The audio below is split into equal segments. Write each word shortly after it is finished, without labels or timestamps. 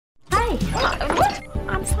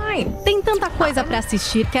I'm fine. Tem tanta coisa pra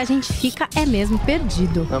assistir que a gente fica mesmo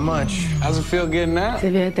perdido. Not much. How's it feel getting out? Você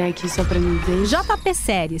veio até aqui só pra me ver? JP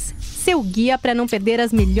Séries, seu guia pra não perder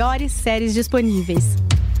as melhores séries disponíveis.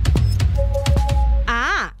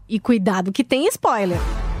 Ah, e cuidado que tem spoiler.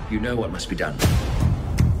 You know what must be done,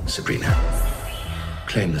 Sabrina.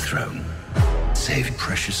 Claim the throne. Save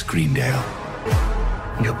precious Greendale.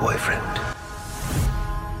 Your boyfriend.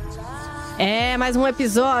 Mais um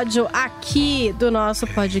episódio aqui do nosso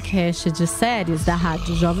podcast de séries da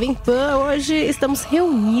Rádio Jovem Pan. Hoje estamos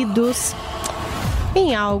reunidos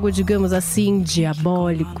em algo, digamos assim,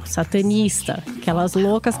 diabólico, satanista. Aquelas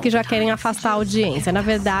loucas que já querem afastar a audiência. Na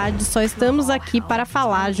verdade, só estamos aqui para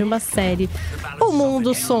falar de uma série, O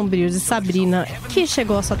Mundo Sombrio de Sabrina, que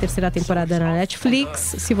chegou à sua terceira temporada na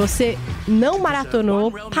Netflix. Se você não maratonou,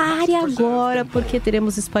 pare agora, porque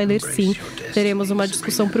teremos spoiler sim. Teremos uma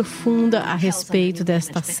discussão profunda a respeito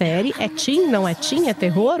desta série. É teen? Não é teen? É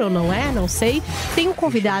terror ou não é? Não sei. Tenho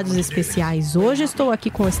convidados especiais hoje. Estou aqui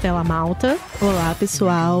com Estela Malta. Olá,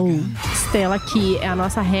 pessoal. Estela, que é a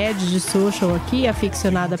nossa head de social aqui,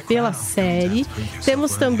 aficionada pela série.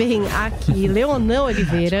 Temos também aqui Leonan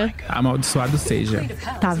Oliveira. Amaldiçoado seja.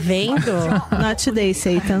 Tá vendo? Not today,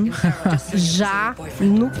 Satan. Já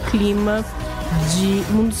no clima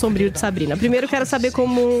de Mundo Sombrio de Sabrina. Primeiro quero saber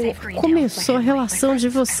como começou a relação de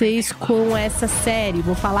vocês com essa série.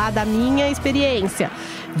 Vou falar da minha experiência.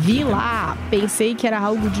 Vi lá, pensei que era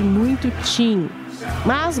algo de muito teen,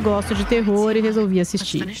 mas gosto de terror e resolvi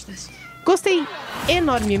assistir. Gostei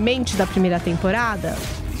enormemente da primeira temporada.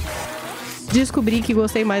 Descobri que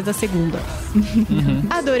gostei mais da segunda.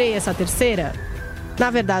 Adorei essa terceira. Na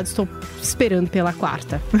verdade, estou esperando pela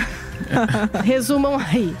quarta. Resumam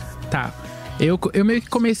aí. Tá. Eu meio que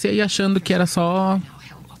comecei achando que era só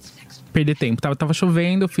perder tempo. Tava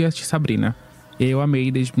chovendo, eu fui assistir Sabrina. Eu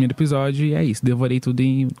amei desde o primeiro episódio e é isso. Devorei tudo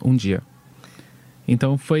em um dia.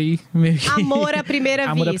 Então foi meio que... Amor à primeira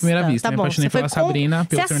vista. Amor à primeira vista. Tá Me bom. apaixonei pela Sabrina,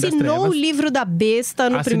 pelo Senhor das Trevas. Você assinou o livro da besta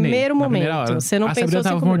no primeiro momento. Primeira hora. Você não a pensou Sabrina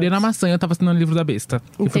tava mordendo a maçã e eu tava assinando o livro da besta.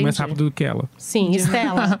 E foi mais rápido do que ela. Sim,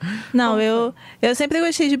 Estela. Não, eu sempre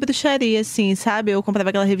gostei de bruxaria, assim, sabe? Eu comprava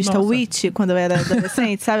aquela revista Witch quando eu era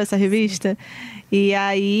adolescente, sabe? Essa revista. E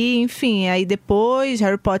aí, enfim, aí depois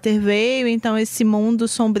Harry Potter veio, então esse mundo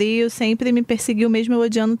sombrio sempre me perseguiu, mesmo eu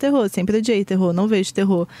odiando terror. Sempre odiei terror, não vejo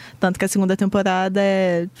terror. Tanto que a segunda temporada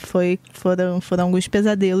foram alguns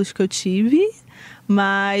pesadelos que eu tive.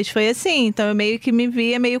 Mas foi assim, então eu meio que me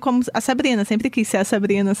via meio como a Sabrina. Sempre quis ser a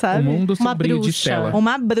Sabrina, sabe? O mundo sombrio de bruxa. Estela.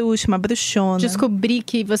 Uma bruxa, uma bruxona. Descobri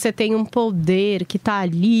que você tem um poder que tá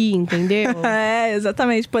ali, entendeu?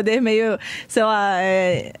 Exatamente. Poder meio, sei lá,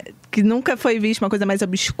 que nunca foi visto, uma coisa mais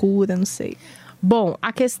obscura, não sei. Bom,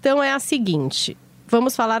 a questão é a seguinte.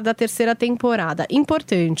 Vamos falar da terceira temporada.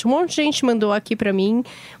 Importante, um monte de gente mandou aqui pra mim,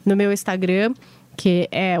 no meu Instagram, que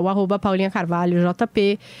é o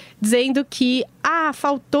 @paulinhacarvalhojp, dizendo que,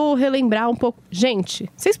 faltou relembrar um pouco. Gente,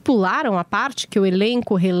 vocês pularam a parte que o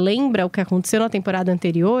elenco relembra o que aconteceu na temporada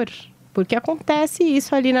anterior? Porque acontece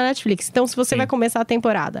isso ali na Netflix. Então, se você vai começar a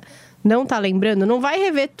temporada, não tá lembrando, não vai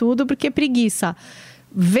rever tudo, porque preguiça.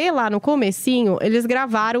 Vê lá no comecinho, eles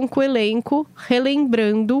gravaram com o elenco,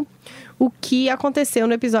 relembrando o que aconteceu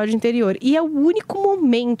no episódio anterior. E é o único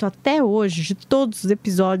momento, até hoje, de todos os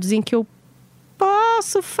episódios, em que eu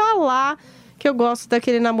posso falar que eu gosto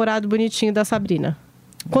daquele namorado bonitinho da Sabrina.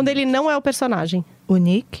 Quando ele não é o personagem. O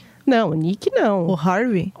Nick? Não, o Nick não. O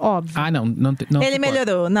Harvey? Óbvio. Não ele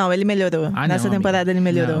melhorou. Não, ele melhorou. Nessa temporada ele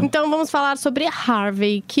melhorou. Não. Então vamos falar sobre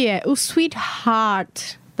Harvey, que é o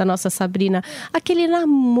sweetheart da nossa Sabrina. Aquele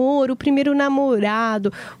namoro, o primeiro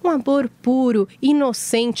namorado. Um amor puro,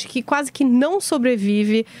 inocente, que quase que não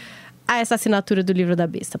sobrevive a essa assinatura do livro da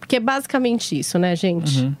besta. Porque é basicamente isso, né,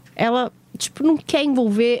 gente? Ela, não quer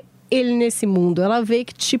envolver ele nesse mundo. Ela vê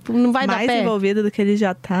que, não vai dar pé. Mais envolvido do que ele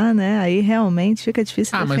já tá, né? Aí realmente fica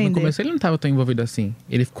difícil defender. Mas no começo ele não tava tão envolvido assim.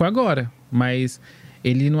 Ele ficou agora, mas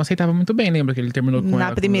ele não aceitava muito bem. Lembra que ele terminou com ela?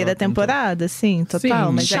 Na primeira temporada, sim, total.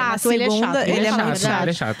 Sim. Mas chato, na ele é segunda, chato. ele é chato, muito chato. Ele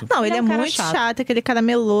é chato. Não, ele é muito chato. Aquele cara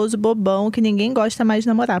meloso, bobão, que ninguém gosta mais de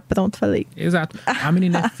namorar. Pronto, falei. Exato. A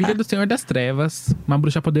menina é filha do Senhor das Trevas, uma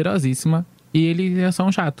bruxa poderosíssima, e ele é só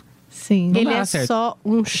um chato. Sim. Ele é só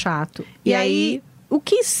um chato. E aí, o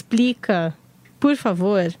que explica, por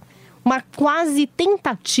favor, uma quase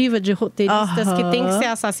tentativa de roteiristas que tem que ser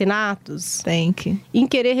assassinatos? Tem que. Em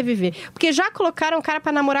querer reviver. Porque já colocaram o cara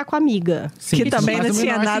pra namorar com a amiga. Sim, que também não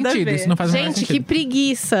tinha nada a ver. Isso não faz Gente, que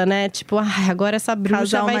preguiça, né? Agora essa bruxa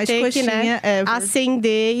Casal vai mais ter que, né,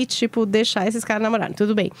 acender e, deixar esses caras namorarem.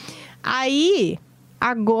 Tudo bem. Aí,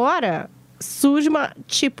 agora, surge uma…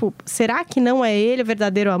 Tipo, será que não é ele o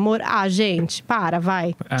verdadeiro amor? Ah, gente,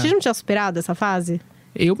 vai. A gente não tinha superado essa fase?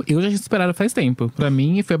 Eu já tinha esperado faz tempo. Pra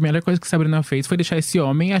mim, foi a melhor coisa que Sabrina fez, foi deixar esse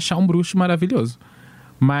homem achar um bruxo maravilhoso.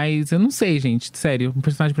 Mas eu não sei, gente. Sério, um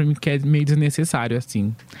personagem pra mim que é meio desnecessário,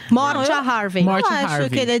 assim. Morte a Harvey. Morte Eu a acho Harvey.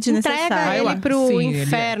 que ele é desnecessário. Entrega ele pro Sim, ele é.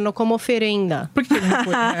 inferno como oferenda. Por que ele não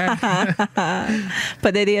foi?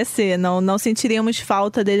 Poderia ser. Não sentiríamos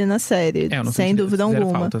falta dele na série. Eu não sem senti dúvida zero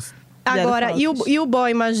alguma. faltas. Agora, e o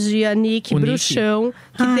boy magia, Nick, O Nick. bruxão,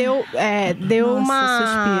 que deu Nossa,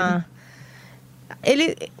 uma…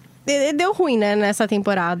 Ele deu ruim, né, nessa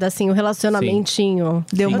temporada, assim, o relacionamentinho.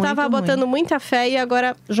 Deu Eu muito tava ruim. botando muita fé e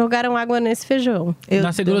agora jogaram água nesse feijão.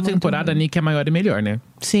 Na segunda temporada, Nick é maior e melhor, né?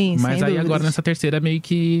 Sim, Mas sem aí dúvidas. agora nessa terceira meio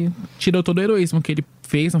que tirou todo o heroísmo que ele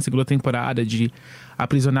fez na segunda temporada de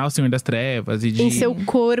aprisionar o Senhor das Trevas e de… Em seu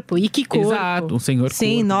corpo. E que corpo. Exato, um senhor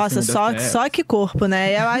Sim, corpo, nossa, Senhor das Trevas. só que corpo,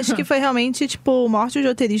 né? Eu acho que foi realmente, tipo, morte de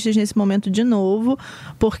roteiristas nesse momento de novo.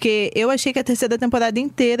 Porque eu achei que a terceira temporada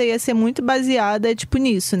inteira ia ser muito baseada, tipo,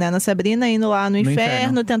 nisso, né? Na Sabrina indo lá no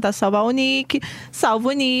inferno, tentar salvar o Nick. Salva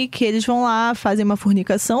o Nick, eles vão lá, fazem uma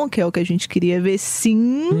fornicação, que é o que a gente queria ver,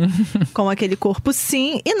 sim. Com aquele corpo,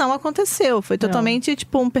 sim. E não aconteceu. Foi totalmente,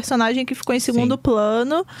 tipo, um personagem que ficou em segundo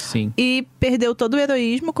plano. Sim. E perdeu todo o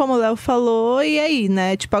heroísmo, como o Léo falou. E aí,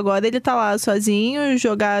 né? Tipo, agora ele tá lá sozinho,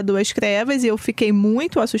 jogado às trevas. E eu fiquei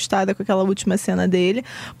muito assustada com aquela última cena dele.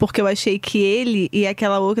 Porque eu achei que ele e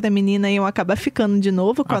aquela outra menina iam acabar ficando de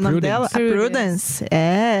novo. Qual é o nome dela? A Prudence.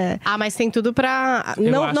 É. Ah, mas tem tudo pra…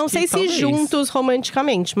 Eu Não acho sei que se talvez. juntos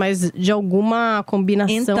romanticamente, mas de alguma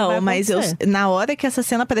combinação vai Então, mas acontecer. na hora que essa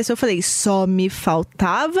cena apareceu, eu falei, só me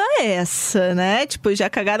faltava essa, né? Tipo, já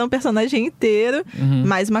cagaram o personagem inteiro,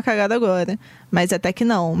 mais uma cagada agora. Mas até que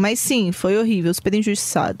não. Mas sim, foi horrível, super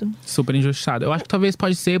injustiçado. Super injustiçado. Eu acho que talvez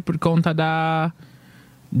pode ser por conta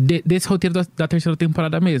desse roteiro da terceira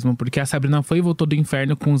temporada mesmo. Porque a Sabrina foi e voltou do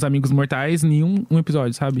inferno com os amigos mortais em um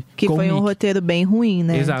episódio, sabe? Que Com o foi um Nick. roteiro bem ruim,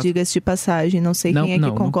 né? Exato. Diga-se de passagem. Não sei Não, quem é que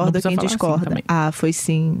não concorda ou precisa quem falar assim discorda. também. Ah, foi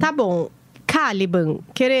sim. Tá bom. Caliban,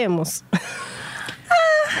 queremos.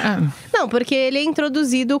 Não, porque ele é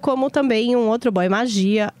introduzido como também um outro boy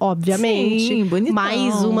magia, obviamente. Sim, bonitão.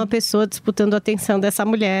 Mais uma pessoa disputando a atenção dessa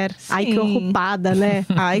mulher. Ai, que Sim. ocupada, né?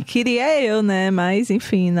 Ai, queria eu, né? Mas,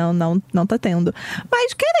 enfim, não tá tendo.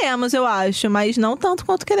 Mas queremos, eu acho. Mas não tanto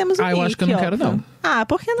quanto queremos o Nick. Eu acho que eu não quero, óbvio. não. Ah,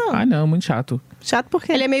 por que não? Ah, não, muito chato. Chato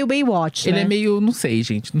porque… Ele é meio Baywatch, Ele né? é meio… Não sei,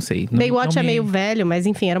 gente, não sei. Não- Baywatch não é me- meio velho, mas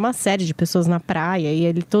enfim, era uma série de pessoas na praia.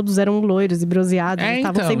 E todos eram loiros e bronzeados. É, e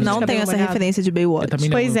estavam então, sempre de Não cabelo tenho essa molhado. referência de Baywatch. Eu também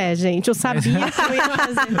não. Pois é, gente. Eu sabia que eu ia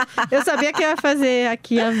fazer. Eu sabia que eu ia fazer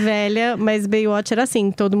aqui a velha, mas Baywatch era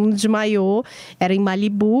assim: todo mundo de maiô, era em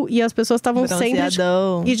Malibu e as pessoas estavam sempre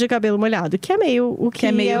Bronzeadão. de cabelo molhado. Que é meio o que,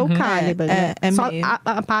 é meio- o Caliban, né? é Só meio.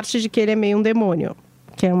 a parte de que ele é meio um demônio.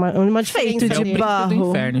 Que é uma diferença. Feito de É o dele. príncipe barro. do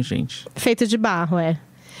inferno, gente. Feito de barro, é.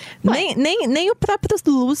 Nem o próprio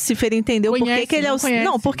Lúcifer entendeu por que Conhece, que ele é não o… conhece.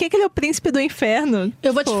 Não, por que que ele é o príncipe do inferno?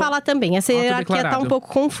 Eu vou te Tipo, falar também. Essa hierarquia tá Autodeclarado. um pouco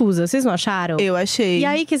confusa. Vocês não acharam? Eu achei. E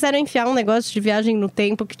aí quiseram enfiar um negócio de viagem no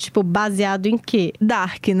tempo que, tipo, baseado em quê?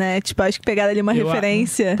 Dark, né? Tipo, acho que pegaram ali uma Eu-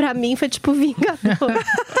 referência. Pra mim foi tipo Vingador.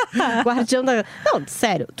 Guardião da… Não,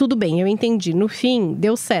 sério, tudo bem, eu entendi. No fim,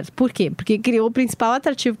 deu certo. Por quê? Porque criou o principal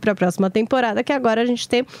atrativo pra próxima temporada, que agora a gente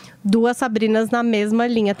tem duas Sabrinas na mesma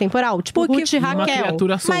linha temporal. Tipo, Porque Ruth e Uma Raquel.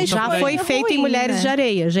 criatura solta Mas Já por aí. foi feito em ruim, Mulheres né? de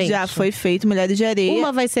Areia, gente. Já foi feito Mulheres de Areia.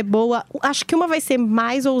 Uma vai ser boa, acho que uma vai ser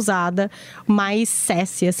mais ousada, mais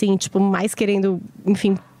sassy, assim, tipo, mais querendo,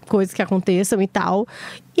 enfim, coisas que aconteçam e tal.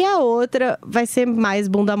 E a outra vai ser mais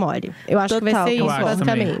bunda mole. Eu acho que vai Total, ser eu isso, acho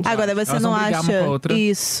basicamente. também. Agora, você Elas não vão brigar uma acha… com a outra.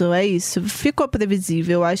 Isso, é isso. Ficou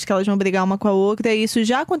previsível. Eu acho que elas vão brigar uma com a outra. E isso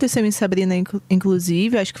já aconteceu em Sabrina,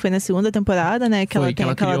 inclusive. Acho que foi na segunda temporada, né? Que Foi, ela tem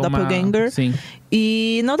aquela criou uma- doppelganger. Sim.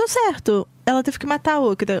 E não deu certo. Ela teve que matar a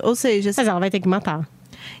outra. Ou seja, Mas ela vai ter que matar.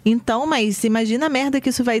 então, mas imagina a merda que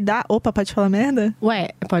isso vai dar. Opa, pode falar merda? Ué,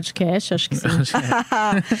 é podcast? Acho que sim.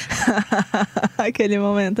 Aquele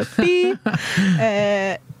momento. Pi.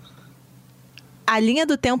 A linha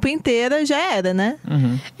do tempo inteira já era, né?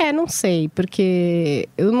 Uhum. É, não sei, porque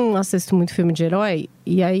eu não assisto muito filme de herói.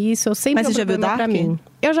 E aí isso eu sempre Mas você já viu problema pra Dark? mim.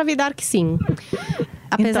 Eu já vi Dark, sim.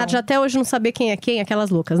 Apesar Então. de até hoje não saber quem é quem, aquelas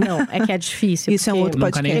loucas. Não, é que é difícil. Isso é um porque outro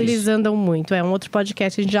Nunca nem podcast. Eles andam muito. É um outro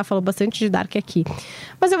podcast, a gente já falou bastante de Dark aqui.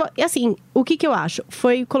 Mas, assim, o que eu acho?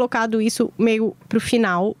 Foi colocado isso meio pro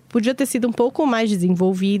final. Podia ter sido um pouco mais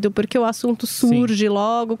desenvolvido, porque o assunto surge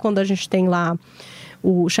logo quando a gente tem lá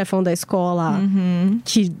o chefão da escola,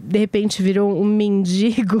 que de repente virou um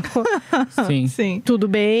mendigo. Sim. Sim. Tudo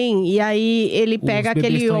bem. E aí ele Os pega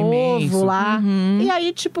bebês aquele tão ovo imensos. lá. E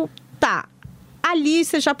aí, tipo, tá. ali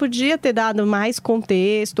você já podia ter dado mais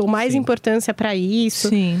contexto ou mais Sim. importância pra isso.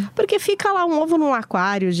 Sim. Porque fica lá um ovo num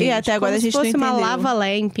aquário, gente. até agora como a gente se fosse não uma entendeu. lava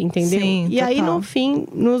lamp, entendeu? Sim, e aí, total. no fim,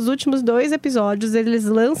 nos últimos 2 episódios, eles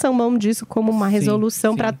lançam mão disso como uma Sim,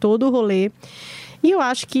 resolução sim. pra todo o rolê. E eu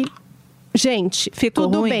acho que, gente, Ficou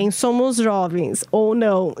tudo ruim? bem, somos jovens ou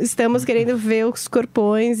não. Estamos querendo ver os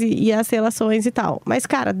corpões e as relações e tal. Mas,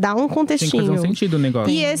 cara, dá um Tem que contextinho. fazer um sentido o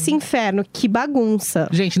negócio. E esse inferno, que bagunça.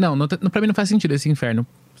 Gente, não, pra mim não faz sentido esse inferno.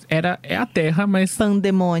 É a Terra, mas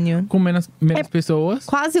Pandemônio. com menos pessoas.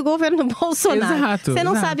 Quase o governo Bolsonaro. Exato, Você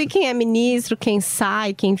não exato. sabe quem é ministro, quem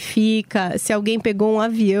sai, quem fica, se alguém pegou um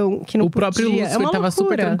avião que não O próprio podia. Lúcifer É uma tava super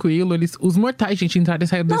loucura. tranquilo. Os mortais, gente, entraram e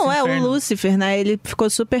saíram desse Não, inferno. o Lúcifer, né? Ele ficou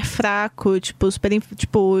super fraco, tipo,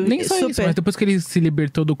 Nem só super... isso, mas depois que ele se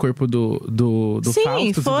libertou do corpo do Sim,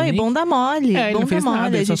 Fausto, foi, do Nick, bunda mole. ele não Bunda fez mole.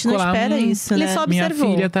 nada, ele A só gente não ficou lá, espera isso, Ele né? só minha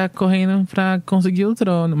observou. filha tá correndo pra conseguir o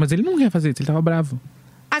trono. Mas ele não ia fazer isso, ele tava bravo.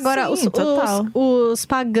 Agora, Sim, total. os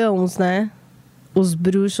pagãos, né? Os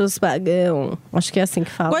bruxos pagão. Acho que é assim que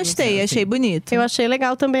fala. Gostei, achei bonito. Eu achei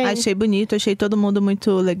legal também. Achei bonito, achei todo mundo muito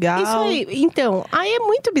legal. Isso aí, então, aí é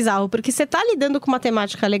muito bizarro, porque você tá lidando com uma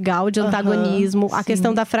temática legal de antagonismo, a sim.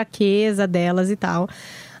 questão da fraqueza delas e tal.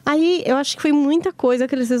 Aí eu acho que foi muita coisa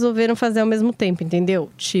que eles resolveram fazer ao mesmo tempo, entendeu?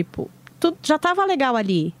 Tipo, tudo já tava legal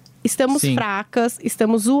ali. Estamos Sim. fracas,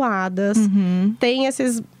 estamos zoadas. Tem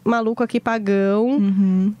esses malucos aqui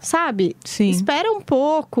pagão, sabe? Sim. Espera um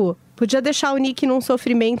pouco. Podia deixar o Nick num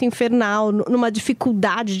sofrimento infernal, numa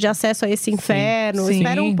dificuldade de acesso a esse inferno. Sim.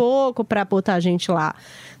 Espera um pouco pra botar a gente lá,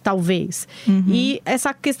 talvez. E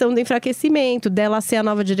essa questão do enfraquecimento, dela ser a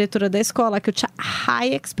nova diretora da escola, que eu tinha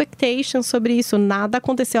high expectations sobre isso. Nada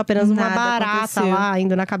aconteceu, apenas uma Nada barata aconteceu. lá,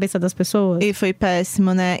 indo na cabeça das pessoas. E foi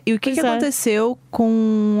péssimo, né? E o que, Pois que é. aconteceu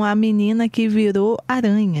com a menina que virou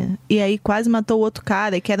aranha? E aí quase matou o outro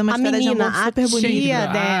cara, que era uma A história de menina, amor a super bonita. tia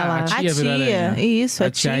dela. A tia virou aranha. Isso, a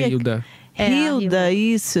tia. Hilda. É, a Hilda,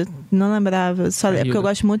 isso. Não lembrava. Só porque eu Hilda.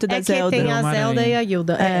 gosto muito da É que Zelda. tem a Uma Zelda aranha. e a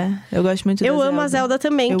Hilda. É, eu gosto muito da Eu Zelda. amo a Zelda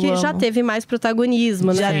também, Eu que já amo. teve mais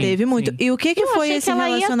protagonismo, Já né? Sim, teve muito. sim. E o que Eu foi achei esse que ela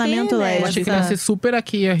ia relacionamento ter, né? lésbico? Eu achei que ele ia ser super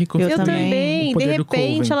aqui a Rico. Eu Eu também. também. O De poder do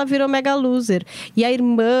repente, Coven. ela virou mega loser. E a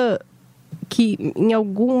irmã, que em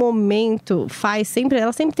algum momento faz sempre...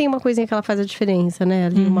 Ela sempre tem uma coisinha que ela faz a diferença, né?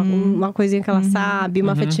 Ali, uma coisinha que ela sabe,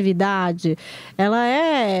 uma afetividade. Ela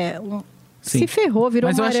é... Sim. Se ferrou, virou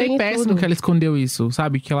Mas eu uma achei aranha e péssimo tudo. que ela escondeu isso,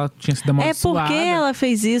 sabe? Que ela tinha sido É amaldiçoada. porque ela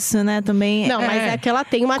fez isso, né? Também. Não, mas é que ela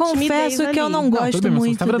tem uma timidez Confesso que eu ali. não Não, gosto tudo bem, mas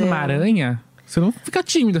muito você tá virando dela. uma aranha, você não fica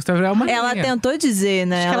tímida, você tá virando uma Ela aranha. tentou dizer,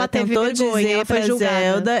 né? Acho que ela teve tentou vergonha, dizer ela foi pra julgada.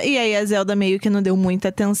 Zelda. E aí a Zelda meio que não deu muita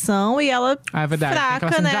atenção. E ela, Ah, é verdade. Tem fraca,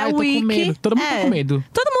 aquela cena de, né? "Ai, eu tô com Weak. medo." Todo mundo tá com medo.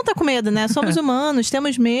 Todo mundo tá com medo, né? Somos humanos,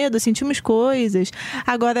 temos medo, sentimos coisas.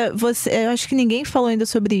 Agora, eu acho que ninguém falou ainda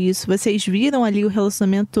sobre isso. Vocês viram ali o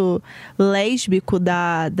relacionamento lésbico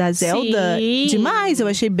da Zelda? Sim. Demais, eu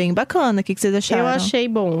achei bem bacana. O que vocês acharam? Eu achei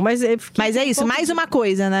bom, mas... eu fiquei Mas é um isso, pouco mais uma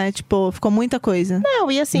coisa, né? Tipo, ficou muita coisa. Não,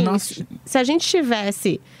 e assim, Nossa. se a gente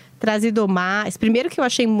tivesse trazido mais... Primeiro que eu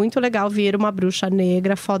achei muito legal ver uma bruxa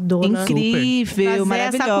negra, fodona. Incrível, Trazer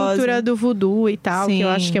maravilhosa. essa cultura do voodoo e tal, que eu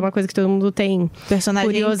Sim. acho que é uma coisa que todo mundo tem Personagem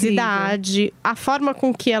curiosidade. A forma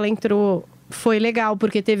com que ela entrou foi legal,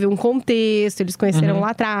 porque teve um contexto, eles conheceram lá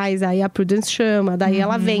atrás, aí a Prudence chama, daí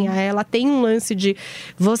ela vem, aí ela tem um lance de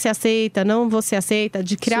você aceita, não você aceita,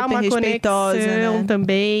 de criar Super uma respeitosa, conexão né?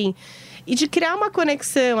 também. E de criar uma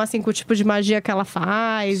conexão, assim, com o tipo de magia que ela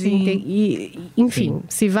faz. Sim. Enfim,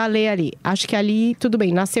 se valer ali. Acho que ali, tudo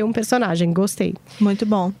bem, nasceu um personagem, gostei. Muito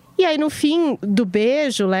bom. E aí, no fim do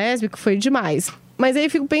beijo lésbico, foi demais. Mas aí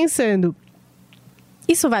eu fico pensando,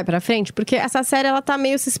 isso vai pra frente? Porque essa série, ela tá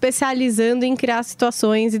meio se especializando em criar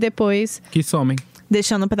situações e depois... Que somem.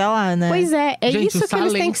 Deixando pra lá, né? Pois é, é Gente, isso o que eles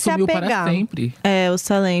Salem têm que se sumiu para apegar. sempre. É, o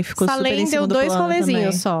Salem ficou super em Salem deu segundo 2 plano rolezinhos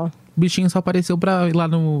também. só. O bichinho só apareceu pra ir lá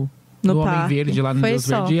no Homem parque. Verde, lá no Foi Deus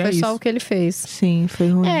só, Verde. E é foi isso. só o que ele fez. Sim, foi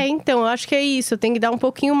ruim. É, então, eu acho que é isso. Tem que dar um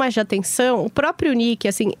pouquinho mais de atenção. O próprio Nick,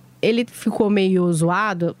 assim, ele ficou meio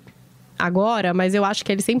zoado agora, mas eu acho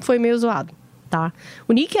que ele sempre foi meio zoado, tá?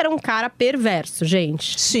 O Nick era um cara perverso,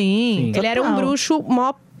 gente. Sim, Ele era um total. bruxo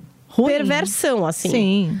mó Ruim. perversão, assim.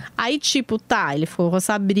 Sim. Aí, tipo, tá, ele ficou com a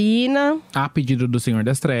Sabrina. A pedido do Senhor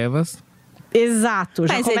das Trevas. Exato.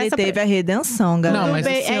 Já Mas ele começa teve a redenção, galera. Não, mas o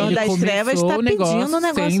assim, Senhor ele das começou Trevas tá o negócio pedindo um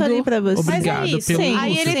negócio sendo ali pra você. Mas é obrigado isso. pelo Sim,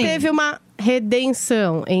 Aí ele sim. teve uma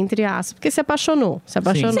redenção, entre aspas. Porque se apaixonou.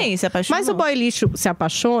 Sim, se apaixonou. Mas o boy lixo se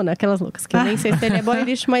apaixona, aquelas loucas, que eu nem sei se ele é boy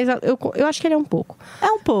lixo, mas eu acho que ele é um pouco. É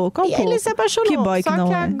um pouco. E ele se apaixonou. Que boy que só não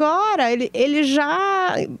que é. agora ele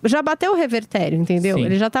já bateu o revertério, entendeu? Sim.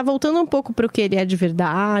 Ele já tá voltando um pouco pro que ele é de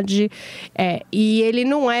verdade. E ele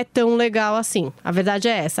não é tão legal assim. A verdade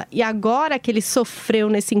é essa. E agora que ele sofreu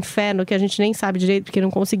nesse inferno, que a gente nem sabe direito, porque não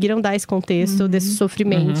conseguiram dar esse contexto desse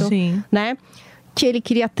sofrimento, Sim. né? Que ele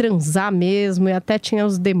queria transar mesmo, e até tinha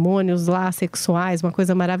os demônios lá sexuais, uma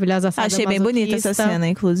coisa maravilhosa. Achei bem bonita essa cena,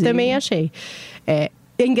 inclusive. Também achei. É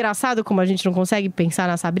engraçado como a gente não consegue pensar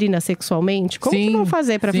na Sabrina sexualmente. Como que vão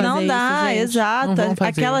fazer pra fazer isso, Não dá, gente? exato. Não vão fazer.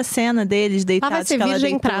 Aquela cena deles deitados ser que ela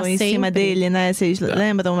virgem deitou pra em cima sempre. dele, né? Vocês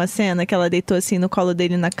lembram uma cena que ela deitou assim no colo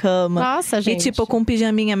dele na cama? Nossa, gente. E tipo, com um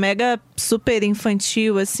pijaminha mega super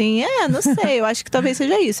infantil, assim. Não sei, eu acho que talvez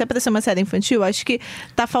seja isso. É pra ser uma série infantil? Acho que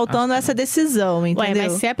tá faltando essa decisão, entendeu? Ué,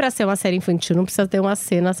 mas se é pra ser uma série infantil, não precisa ter uma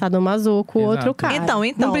cena sadomasoco com o Exato. outro cara. Então.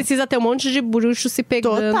 Não precisa ter um monte de bruxo se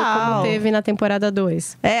pegando, Total. como teve na temporada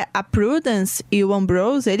 2. A Prudence e o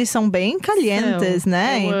Ambrose, eles são bem calientes,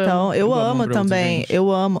 né? Então, eu amo Ambrose, também. gente.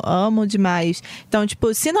 Eu amo demais. Então,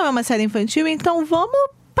 tipo, se não é uma série infantil, então vamos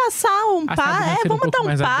passar um A passo. Sabrina ser um Vamos pouco dar um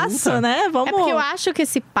mais passo, adulta. né? Vamos. É porque eu acho que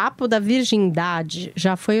esse papo da virgindade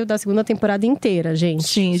já foi o da segunda temporada inteira, gente.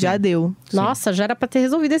 Sim, já deu. Nossa, já era pra ter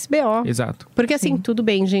resolvido esse BO. Exato. Porque assim, tudo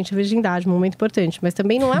bem, gente, a virgindade, um momento importante. Mas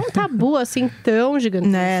também não é um tabu assim tão gigante.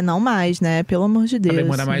 Né? Não mais, né? Pelo amor de Deus. Vai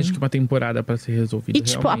demorar mais do que uma temporada pra ser resolvido. E,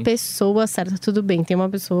 tipo, a realmente. pessoa certa, tudo bem. Tem uma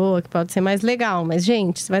pessoa que pode ser mais legal. Mas,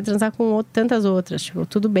 gente, você vai transar com tantas outras. Tipo,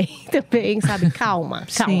 tudo bem também, sabe? Calma.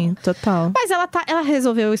 Sim, total. Mas ela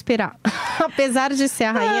resolveu esperar. Apesar de ser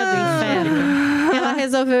a rainha do inferno, ela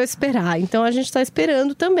resolveu esperar. Então, a gente tá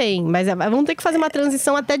esperando também. Mas vamos ter que fazer uma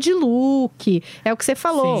transição até de look. É o que você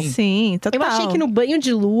falou. Sim. Sim, total. Eu achei que no banho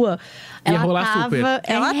de lua... Ia ela rolar tava, super.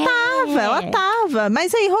 Ela tava.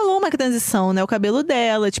 Mas aí rolou uma transição, né? O cabelo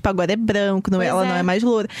dela, tipo, agora é branco, Pois ela é. não é mais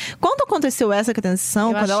loura. Quando aconteceu essa transição,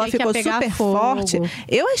 Eu quando ela achei que ia ficou pegar super fogo. forte,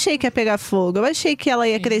 eu achei que ia pegar fogo. Eu achei que ela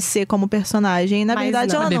ia crescer como personagem. E, na Mas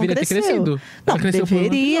verdade, não. ela não Deveria ter cresceu. crescido. Não, Ela cresceu por um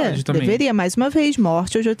deveria. episódio também. Deveria, mais uma vez,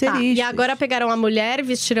 morte hoje Tá, triste. e agora pegaram a mulher,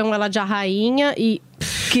 vestiram ela de a rainha e...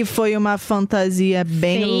 Que foi uma fantasia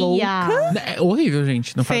bem feia. louca. É horrível,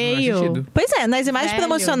 gente. Não faz o menor Feio. sentido. Pois é, nas imagens Velho.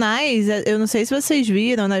 promocionais, eu não sei se vocês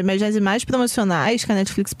viram, né, mas nas imagens promocionais que a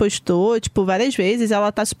Netflix postou, tipo, várias vezes,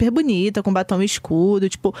 ela tá super bonita, com batom escuro,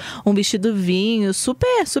 tipo, um vestido vinho,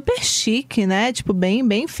 super, super chique, né? Tipo, bem,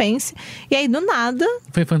 bem fancy. E aí, do nada,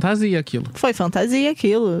 Foi fantasia aquilo. foi fantasia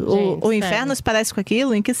aquilo. Gente, O inferno sério. se parece com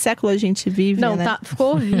aquilo? Em que século a gente vive, Não, né? tá,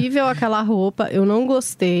 ficou horrível aquela roupa. Eu não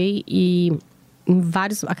gostei e...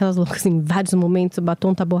 Aquelas loucas, em vários momentos o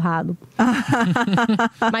batom tá borrado.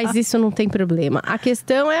 Mas isso não tem problema. A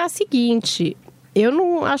questão é a seguinte: eu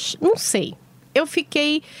não sei. Eu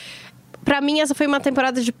fiquei. Pra mim, essa foi uma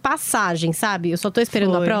temporada de passagem, sabe? Eu só tô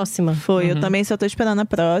esperando a próxima. Foi, eu também só tô esperando a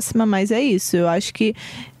próxima, mas é isso. Eu acho que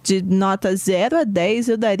de nota 0 a 10,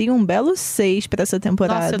 eu daria um belo 6 pra essa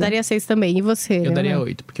temporada. Nossa, eu daria 6 também. E você? Eu daria Leonardo?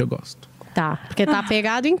 8, porque eu gosto. Tá, porque tá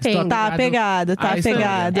apegado, entendo. Tá apegado, tá Ah, isso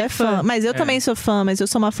apegado. é É fã. fã. Mas eu também sou fã, mas eu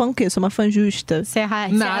sou uma fã o quê? Eu sou uma fã justa. Você é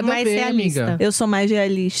Nada mais a ver, realista. amiga. Eu sou mais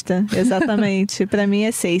realista, exatamente. Pra mim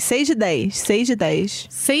é 6. 6 de 10. 6 de 10.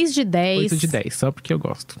 6 de 10. 8 de 10, só porque eu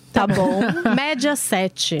gosto. Tá bom. Média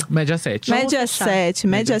 7. Média 7. Média fechar. 7.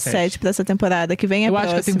 Média Média 7 pra essa temporada, que vem a Eu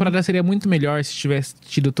próxima. acho que a temporada seria muito melhor se tivesse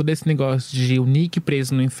tido todo esse negócio de o Nick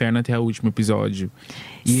preso no inferno até o último episódio.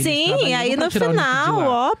 E eles Sim, trabalhando aí pra no tirar o Nick de final,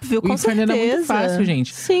 lá. óbvio, O com inferno certeza. era muito fácil,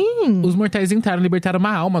 gente. Sim. Os mortais entraram, libertaram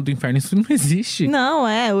uma alma do inferno. Isso não existe. Não,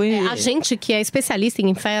 A gente que é especialista em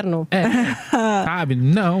inferno. É, sabe?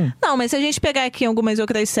 Não. Não, mas se a gente pegar aqui algumas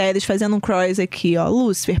outras séries, fazendo um cross aqui, ó.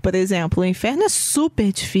 Lucifer, por exemplo. O inferno é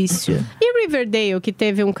super difícil. E Riverdale, que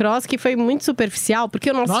teve um cross que foi muito superficial,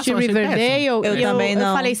 porque eu não assisti Nossa, eu achei Riverdale. péssimo. Eu e também não.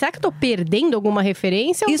 Eu falei, será que eu tô perdendo alguma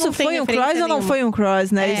referência? Ou Isso não tem foi um referência cross ou não nenhuma? foi um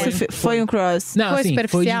cross, né? É. Isso foi um cross. Não, Foi assim, foi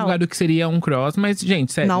superficial? divulgado que seria um cross, mas,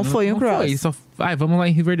 gente, sério. Não foi um cross. Foi, só... Ai, vamos lá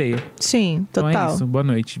em Riverdale. Sim, Então total. é isso. Boa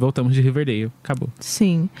noite. Voltamos de Riverdale. Acabou.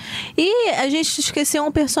 Sim. E a gente esqueceu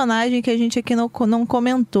um personagem que a gente aqui não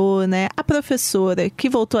comentou, né? A professora, que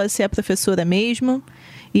voltou a ser a professora mesmo.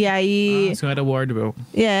 E aí... A senhora Wardwell.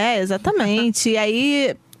 Exatamente. E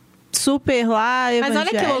aí... Super lá, Mas olha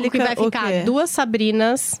que louco que vai evangélica, o ficar. quê? Duas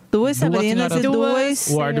Sabrinas. Sabrinas senhoras e duas...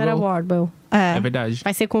 Senhora Wardwell. Wardwell. É verdade.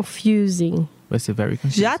 Vai ser confusing. Vai ser very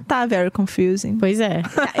confusing. Já tá very confusing. Pois é.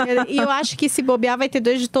 E eu acho que se bobear vai ter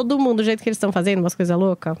 2 de todo mundo, do jeito que eles estão fazendo, umas coisas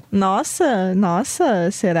loucas. Nossa,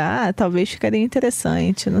 será? Talvez ficaria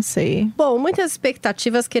interessante, não sei. Bom, muitas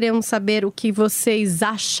expectativas, queremos saber o que vocês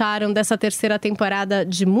acharam dessa terceira temporada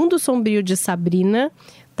de Mundo Sombrio de Sabrina.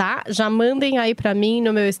 Tá? Já mandem aí pra mim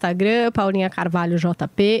no meu Instagram, Paulinha Carvalho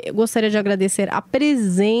JP. Eu gostaria de agradecer a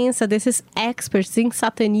presença desses experts em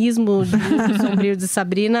satanismo de Mundo Sombrio de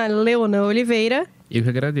Sabrina, Leonan Oliveira. Eu que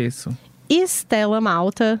agradeço. E Estela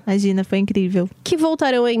Malta. Imagina, foi incrível. Que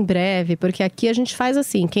voltarão em breve, porque aqui a gente faz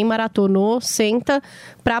assim, quem maratonou, senta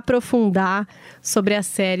pra aprofundar sobre as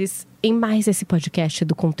séries em mais esse podcast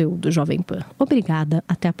do Conteúdo Jovem Pan. Obrigada,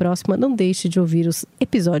 até a próxima. Não deixe de ouvir os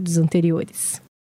episódios anteriores.